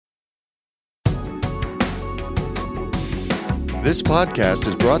This podcast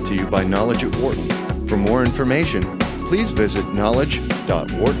is brought to you by Knowledge at Wharton. For more information, please visit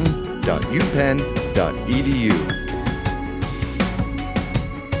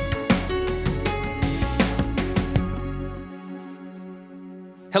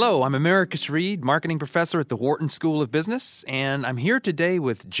Hello, I'm Americus Reed, marketing professor at the Wharton School of Business, and I'm here today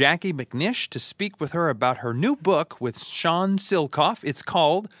with Jackie McNish to speak with her about her new book with Shawn Silcoff. It's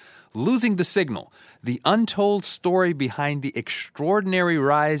called Losing the Signal, the untold story behind the extraordinary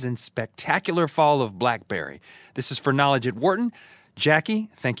rise and spectacular fall of BlackBerry. This is for Knowledge at Wharton. Jackie,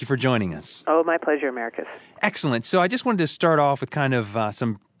 thank you for joining us. Oh, my pleasure, Americus. Excellent. So I just wanted to start off with kind of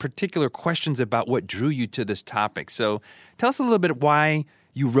some particular questions about what drew you to this topic. So tell us a little bit why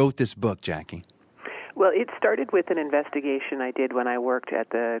you wrote this book, Jackie. Well, it started with an investigation I did when I worked at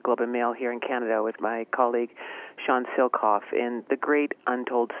the Globe and Mail here in Canada with my colleague Shawn Silcoff, and the great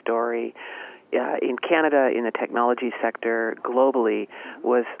untold story in Canada, in the technology sector, globally,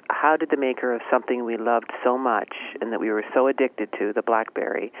 was how did the maker of something we loved so much and that we were so addicted to, the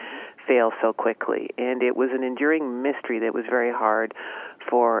BlackBerry, fail so quickly? And it was an enduring mystery that was very hard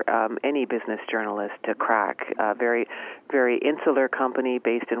for any business journalist to crack. A very, very insular company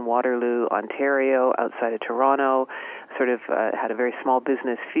based in Waterloo, Ontario, outside of Toronto, sort of had a very small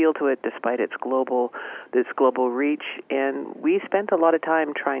business feel to it despite its global reach. And we spent a lot of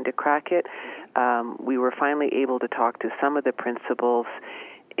time trying to crack it. We were finally able to talk to some of the principals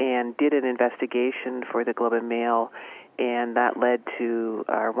and did an investigation for the Globe and Mail, and that led to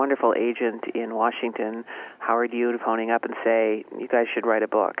our wonderful agent in Washington, Howard Yu, phoning up and say, you guys should write a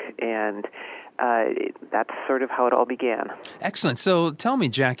book. And that's sort of how it all began. Excellent. So tell me,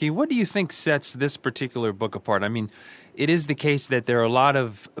 Jackie, what do you think sets this particular book apart? I mean, it is the case that there are a lot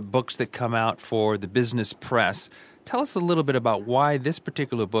of books that come out for the business press. Tell us a little bit about why this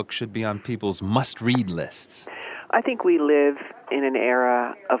particular book should be on people's must-read lists. I think we live in an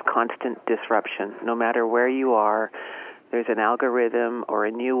era of constant disruption. No matter where you are, there's an algorithm or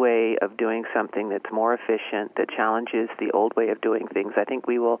a new way of doing something that's more efficient, that challenges the old way of doing things. I think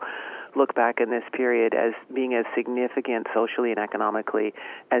we will look back in this period as being as significant socially and economically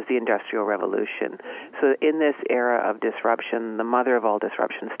as the Industrial Revolution. So in this era of disruption, the mother of all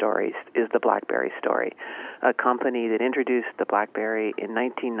disruption stories is the BlackBerry story. A company that introduced the BlackBerry in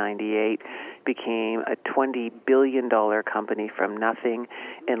 1998 became a $20 billion company from nothing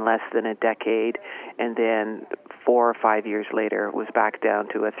in less than a decade, and then 4 or 5 years later was back down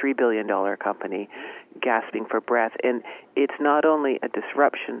to a $3 billion company, gasping for breath. And it's not only a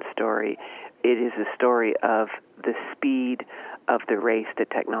disruption story, it is a story of the speed of the race, the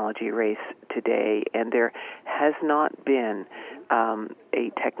technology race today. And there has not been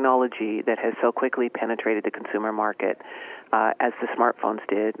a technology that has so quickly penetrated the consumer market as the smartphones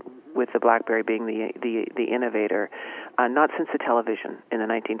did, with the BlackBerry being the innovator, not since the television in the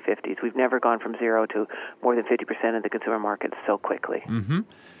 1950s. We've never gone from zero to more than 50% of the consumer market so quickly. Mm-hmm.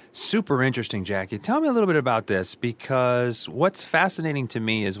 Super interesting, Jackie. Tell me a little bit about this, because what's fascinating to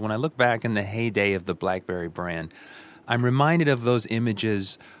me is when I look back in the heyday of the BlackBerry brand, I'm reminded of those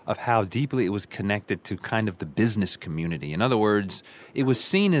images of how deeply it was connected to kind of the business community. In other words, it was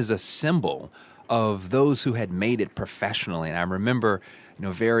seen as a symbol of those who had made it professionally. And I remember,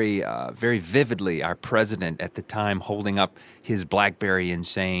 very vividly, our president at the time holding up his BlackBerry and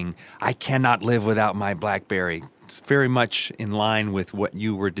saying, "I cannot live without my BlackBerry." It's very much in line with what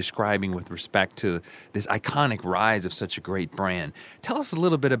you were describing with respect to this iconic rise of such a great brand. Tell us a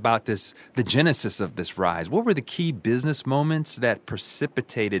little bit about this, the genesis of this rise. What were the key business moments that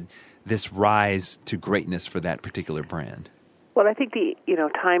precipitated this rise to greatness for that particular brand? Well, I think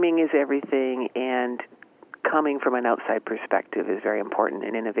timing is everything, and coming from an outside perspective is very important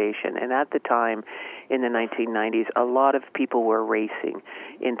in innovation. And at the time, in the 1990s, a lot of people were racing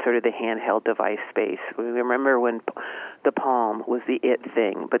in sort of the handheld device space. We remember when the Palm was the it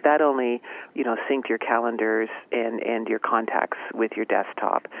thing, but that only, synced your calendars and your contacts with your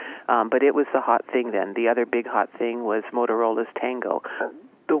desktop. But it was the hot thing then. The other big hot thing was Motorola's Tango.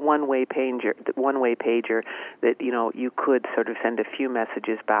 The one-way pager that, you could sort of send a few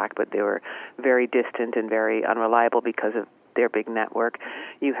messages back, but they were very distant and very unreliable because of their big network.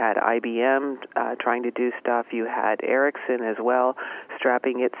 You had IBM trying to do stuff. You had Ericsson as well,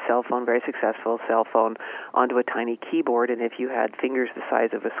 strapping its cell phone, very successful cell phone, onto a tiny keyboard. And if you had fingers the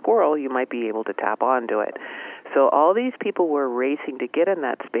size of a squirrel, you might be able to tap onto it. So all these people were racing to get in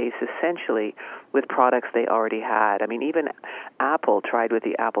that space, essentially, with products they already had. I mean, even Apple tried with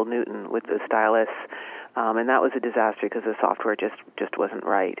the Apple Newton, with the stylus, and that was a disaster because the software just wasn't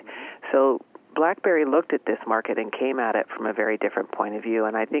right. So BlackBerry looked at this market and came at it from a very different point of view.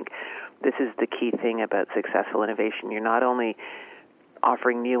 And I think this is the key thing about successful innovation. You're not only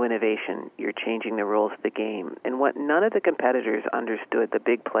offering new innovation, you're changing the rules of the game. And what none of the competitors understood, the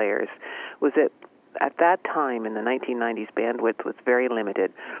big players, was that at that time in the 1990s, bandwidth was very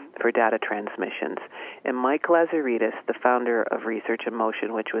limited for data transmissions. And Mike Lazaridis, the founder of Research in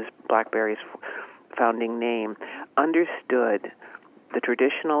Motion, which was BlackBerry's founding name, understood the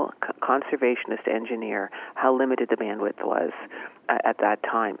traditional conservationist engineer how limited the bandwidth was at that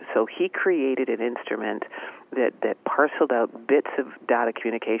time. So he created an instrument that parceled out bits of data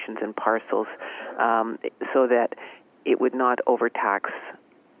communications in parcels so that it would not overtax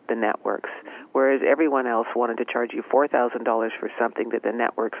the networks, whereas everyone else wanted to charge you $4,000 for something that the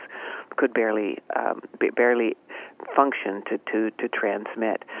networks could barely function to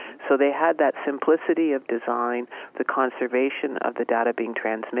transmit. So they had that simplicity of design, the conservation of the data being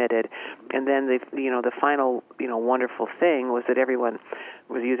transmitted, and then the final wonderful thing was that everyone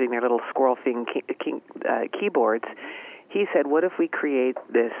was using their little squirrel thing keyboards. He said, what if we create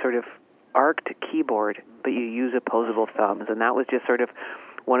this sort of arced keyboard, but you use opposable thumbs? And that was just sort of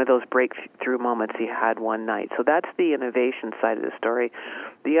one of those breakthrough moments he had one night. So that's the innovation side of the story.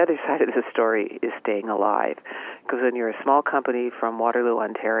 The other side of the story is staying alive. Because when you're a small company from Waterloo,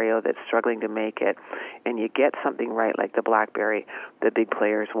 Ontario that's struggling to make it, and you get something right like the BlackBerry, the big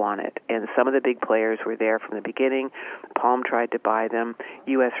players want it. And some of the big players were there from the beginning. Palm tried to buy them.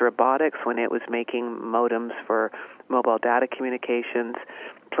 U.S. Robotics, when it was making modems for mobile data communications,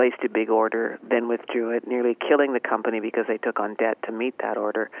 placed a big order, then withdrew it, nearly killing the company because they took on debt to meet that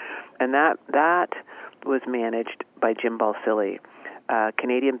order. And that was managed by Jim Balsillie, a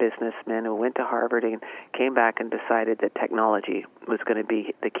Canadian businessman who went to Harvard and came back and decided that technology was going to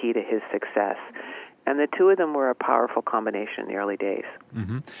be the key to his success. And the two of them were a powerful combination in the early days.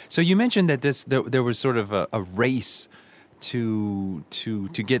 Mm-hmm. So you mentioned that there was sort of a race to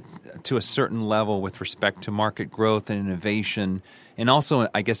get to a certain level with respect to market growth and innovation, and also,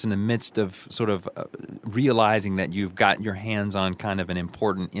 I guess, in the midst of sort of realizing that you've got your hands on kind of an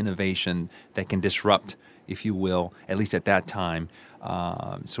important innovation that can disrupt, if you will, at least at that time,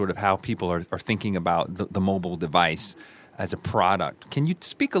 sort of how people are thinking about the mobile device as a product. Can you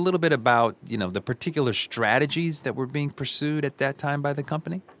speak a little bit about, the particular strategies that were being pursued at that time by the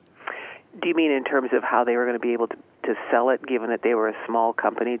company? Do you mean in terms of how they were going to be able to sell it, given that they were a small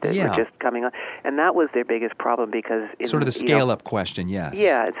company that were just coming on? And that was their biggest problem because... sort of the scale-up question, yes.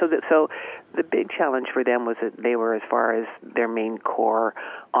 Yeah, so the big challenge for them was that they were, as far as their main core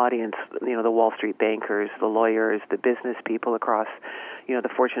audience, the Wall Street bankers, the lawyers, the business people across, the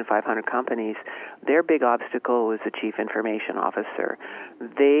Fortune 500 companies, their big obstacle was the chief information officer.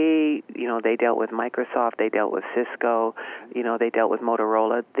 They dealt with Microsoft, they dealt with Cisco, they dealt with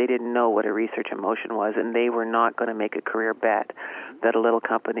Motorola. They didn't know what a Research in Motion was, and they were not going to make a career bet that a little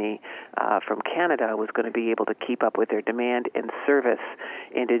company from Canada was going to be able to keep up with their demand and service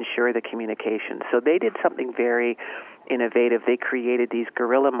and ensure the communication. So they did something very innovative. They created these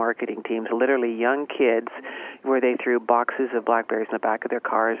guerrilla marketing teams, literally young kids, where they threw boxes of BlackBerries in the back of their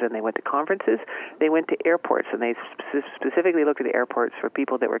cars, and they went to conferences. They went to airports, and they specifically looked at the airports for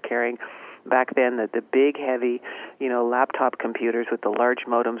people that were carrying, back then, the big, heavy, laptop computers with the large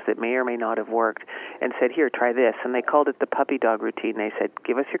modems that may or may not have worked, and said, here, try this. And they called it the puppy dog routine. They said,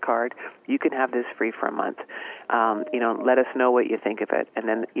 give us your card. You can have this free for a month. Let us know what you think of it. And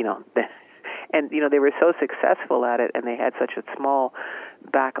then, they were so successful at it, and they had such a small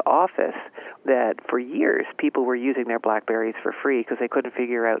back office that for years people were using their BlackBerries for free because they couldn't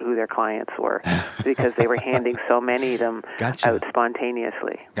figure out who their clients were because they were handing so many of them out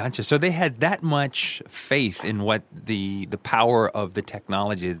spontaneously. Gotcha. So they had that much faith in what the power of the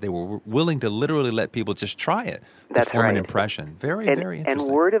technology that they were willing to literally let people just try it to form an impression. Very interesting. And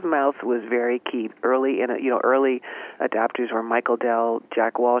word of mouth was very key. Early adapters were Michael Dell,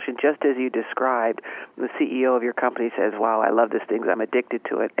 Jack Walsh, and just as you described, the CEO of your company says, wow, I love this thing. I'm addicted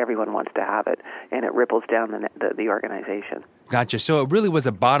to it. Everyone wants to have it, and it ripples down the organization. Gotcha. So it really was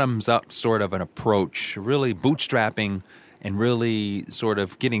a bottoms-up sort of an approach, really bootstrapping and really sort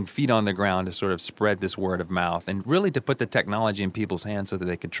of getting feet on the ground to sort of spread this word of mouth and really to put the technology in people's hands so that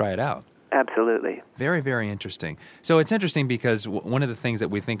they could try it out. Absolutely. Very, very interesting. So it's interesting because one of the things that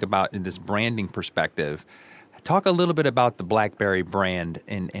we think about in this branding perspective, talk a little bit about the BlackBerry brand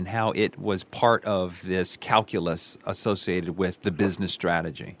and how it was part of this calculus associated with the business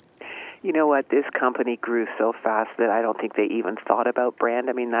strategy. You know what? This company grew so fast that I don't think they even thought about brand.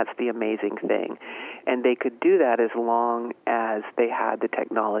 I mean, that's the amazing thing. And they could do that as long as as they had the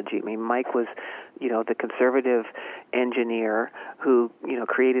technology. I mean, Mike was, the conservative engineer who,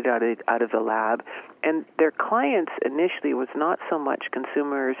 created out of the lab. And their clients initially was not so much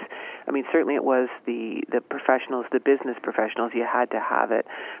consumers. I mean, certainly it was the professionals, the business professionals. You had to have it.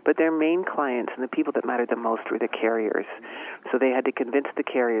 But their main clients and the people that mattered the most were the carriers. So they had to convince the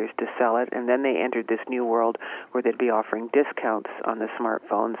carriers to sell it, and then they entered this new world where they'd be offering discounts on the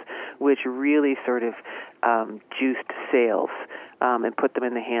smartphones, which really sort of juiced sales and put them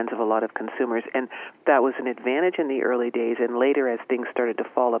in the hands of a lot of consumers. And that was an advantage in the early days, and later as things started to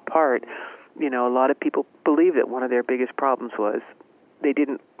fall apart, a lot of people believe that one of their biggest problems was they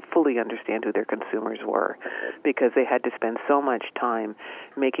didn't fully understand who their consumers were, because they had to spend so much time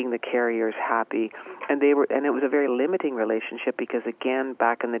making the carriers happy, and it was a very limiting relationship, because again,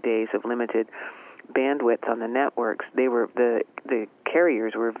 back in the days of limited bandwidth on the networks, the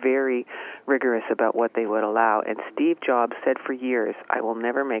carriers were very rigorous about what they would allow. And Steve Jobs said for years, "I will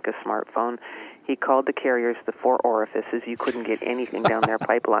never make a smartphone." He called the carriers the four orifices. You couldn't get anything down their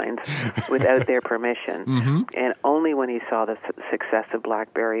pipelines without their permission. Mm-hmm. And only when he saw the success of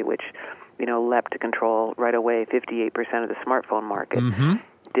BlackBerry, which, leapt to control right away 58% of the smartphone market, mm-hmm.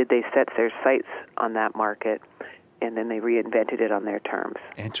 did they set their sights on that market, and then they reinvented it on their terms.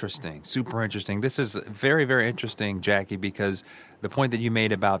 Interesting. Super interesting. This is very, very interesting, Jackie, because the point that you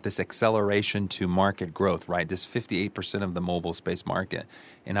made about this acceleration to market growth, right? This 58% of the mobile space market.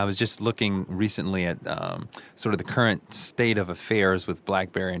 And I was just looking recently at sort of the current state of affairs with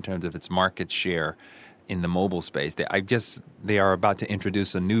BlackBerry in terms of its market share in the mobile space. They are about to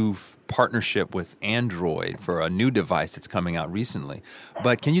introduce a new partnership with Android for a new device that's coming out recently.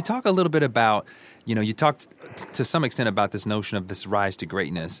 But can you talk a little bit about, you talked to some extent about this notion of this rise to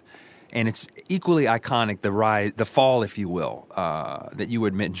greatness, and it's equally iconic, the fall, if you will, that you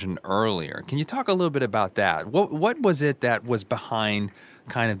had mentioned earlier. Can you talk a little bit about that? What was it that was behind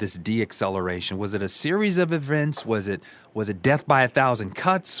kind of this deacceleration? Was it a series of events? Was it death by 1,000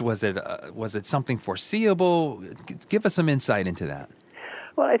 cuts? Was it something foreseeable? Give us some insight into that.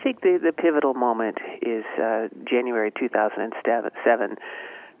 Well, I think the pivotal moment is January 2007.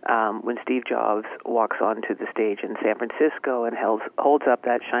 When Steve Jobs walks onto the stage in San Francisco and holds up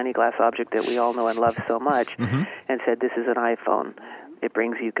that shiny glass object that we all know and love so much, mm-hmm. and said, "This is an iPhone. It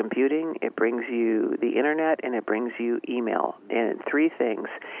brings you computing, it brings you the internet, and it brings you email." And three things.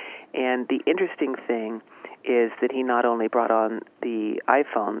 And the interesting thing is that he not only brought on the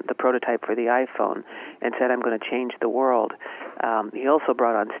iPhone, the prototype for the iPhone, and said, "I'm going to change the world." He also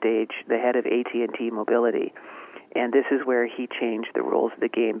brought on stage the head of AT&T Mobility. And this is where he changed the rules of the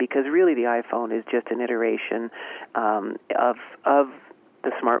game, because really the iPhone is just an iteration of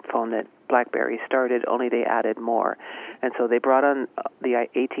the smartphone that BlackBerry started, only they added more. And so they brought on the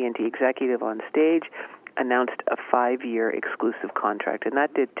AT&T executive on stage, announced a 5-year exclusive contract, and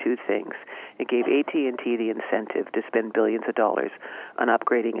that did two things. It gave AT&T the incentive to spend billions of dollars on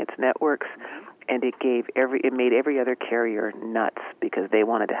upgrading its networks, and it made every other carrier nuts, because they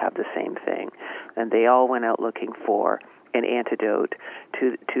wanted to have the same thing. And they all went out looking for an antidote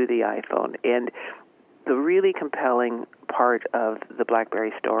to the iPhone. And the really compelling part of the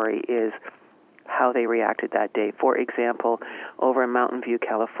BlackBerry story is how they reacted that day. For example, over in Mountain View,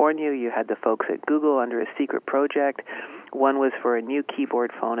 California, you had the folks at Google under a secret project. One was for a new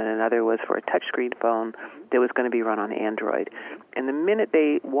keyboard phone, and another was for a touchscreen phone that was going to be run on Android. And the minute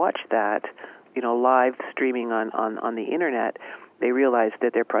they watched that, live streaming on the internet, they realized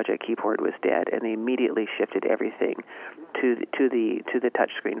that their Project Keyboard was dead, and they immediately shifted everything to the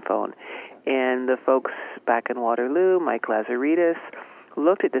touchscreen phone. And the folks back in Waterloo, Mike Lazaridis,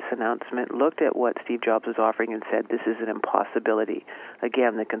 looked at this announcement, looked at what Steve Jobs was offering, and said, "This is an impossibility."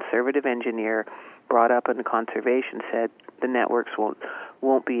 Again, the conservative engineer brought up in conservation said, "The networks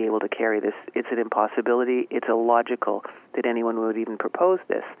won't be able to carry this. It's an impossibility. It's illogical that anyone would even propose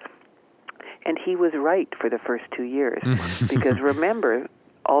this." And he was right for the first 2 years, because remember,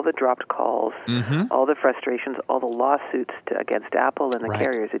 all the dropped calls, mm-hmm. all the frustrations, all the lawsuits against Apple and the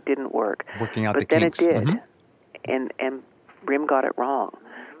carriers, it didn't work. Working out but the then kinks. It did, mm-hmm. and RIM got it wrong.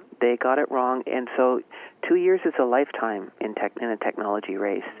 They got it wrong, and so 2 years is a lifetime in a technology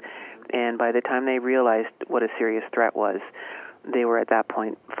race. And by the time they realized what a serious threat was, they were at that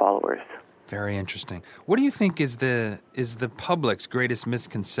point followers. Very interesting. What do you think is the public's greatest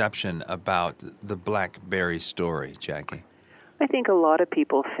misconception about the BlackBerry story, Jackie? I think a lot of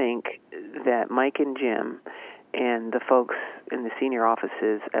people think that Mike and Jim and the folks in the senior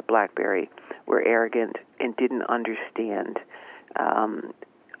offices at BlackBerry were arrogant and didn't understand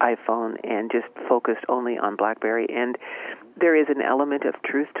iPhone and just focused only on BlackBerry. And there is an element of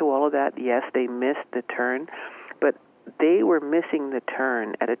truth to all of that. Yes, they missed the turn, but they were missing the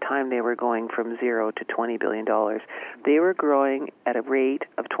turn at a time they were going from $0 to $20 billion. They were growing at a rate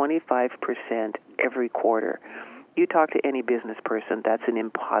of 25% every quarter. You talk to any business person, that's an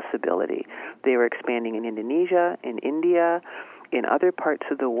impossibility. They were expanding in Indonesia, in India, in other parts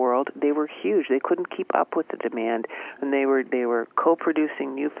of the world. They were huge. They couldn't keep up with the demand, and they were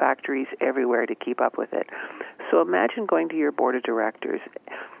co-producing new factories everywhere to keep up with it. So imagine going to your board of directors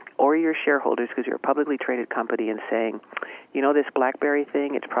or your shareholders, because you're a publicly traded company, and saying, you know, this BlackBerry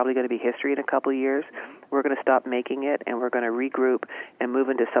thing, it's probably going to be history in a couple of years. We're going to stop making it, and we're going to regroup and move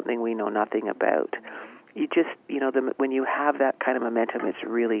into something we know nothing about. You just, when you have that kind of momentum, it's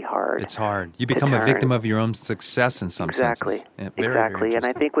really hard. It's hard. You become a victim of your own success in some senses. Yeah, exactly. And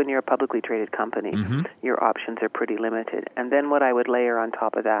I think when you're a publicly traded company, your options are pretty limited. And then what I would layer on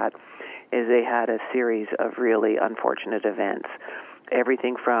top of that is they had a series of really unfortunate events.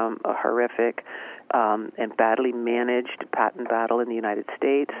 Everything from a horrific and badly managed patent battle in the United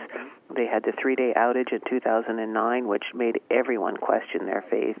States. They had the 3-day outage in 2009, which made everyone question their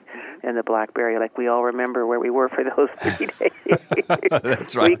faith in the BlackBerry. Like, we all remember where we were for those 3 days.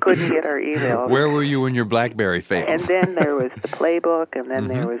 That's right. We couldn't get our emails. Where were you when your BlackBerry failed? And then there was the Playbook, and then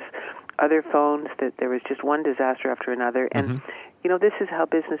there was other phones. That there was just one disaster after another. And, this is how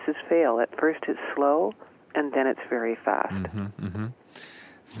businesses fail. At first it's slow, and then it's very fast.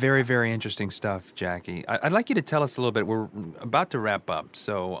 Very, very interesting stuff, Jackie. I'd like you to tell us a little bit. We're about to wrap up,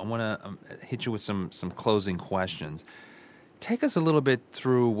 so I want to hit you with some closing questions. Take us a little bit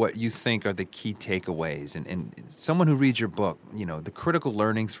through what you think are the key takeaways, and someone who reads your book, the critical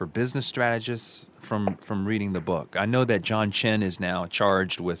learnings for business strategists from reading the book. I know that John Chen is now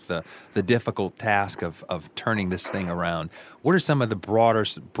charged with the difficult task of turning this thing around. What are some of the broader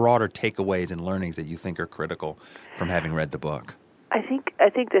takeaways and learnings that you think are critical from having read the book? I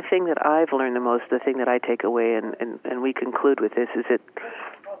think the thing that I've learned the most, the thing that I take away, and we conclude with this, is that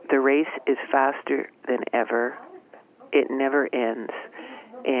the race is faster than ever. It never ends.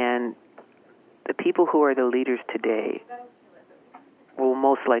 And the people who are the leaders today will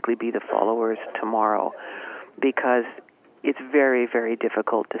most likely be the followers tomorrow, because it's very, very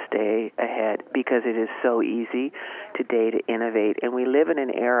difficult to stay ahead, because it is so easy today to innovate. And we live in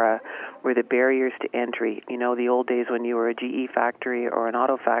an era where the barriers to entry, the old days when you were a GE factory or an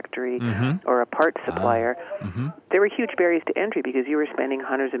auto factory or a parts supplier, there were huge barriers to entry because you were spending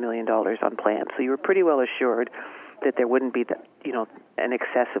hundreds of millions of dollars on plants. So you were pretty well assured that there wouldn't be an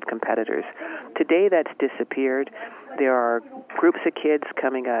excess of competitors. Today that's disappeared. There are groups of kids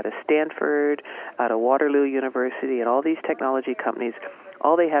coming out of Stanford, out of Waterloo University, and all these technology companies.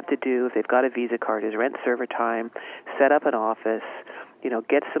 All they have to do, if they've got a Visa card, is rent server time, set up an office,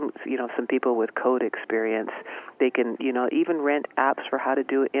 get some people with code experience. They can, even rent apps for how to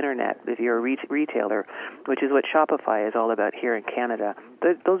do internet if you're a retailer, which is what Shopify is all about here in Canada.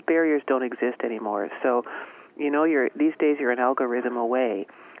 Those barriers don't exist anymore. So, these days you're an algorithm away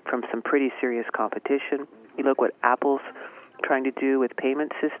from some pretty serious competition. You look what Apple's trying to do with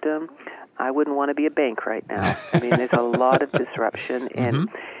payment system. I wouldn't want to be a bank right now. I mean, there's a lot of disruption, and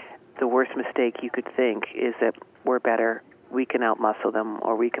the worst mistake you could think is that we're better. We can outmuscle them,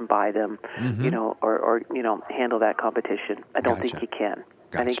 or we can buy them, or handle that competition. I don't think you can.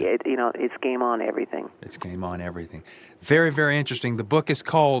 Gotcha. I think it's game on everything. It's game on everything. Very, very interesting. The book is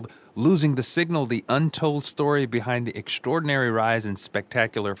called Losing the Signal, The Untold Story Behind the Extraordinary Rise and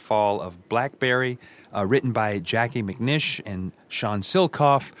Spectacular Fall of BlackBerry, written by Jackie McNish and Sean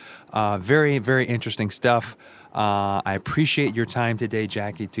Silcoff. Very, very interesting stuff. I appreciate your time today,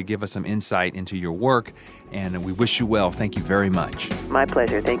 Jackie, to give us some insight into your work, and we wish you well. Thank you very much. My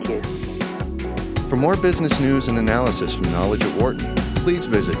pleasure. Thank you. For more business news and analysis from Knowledge at Wharton, please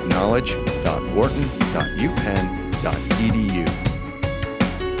visit knowledge.wharton.upenn.edu.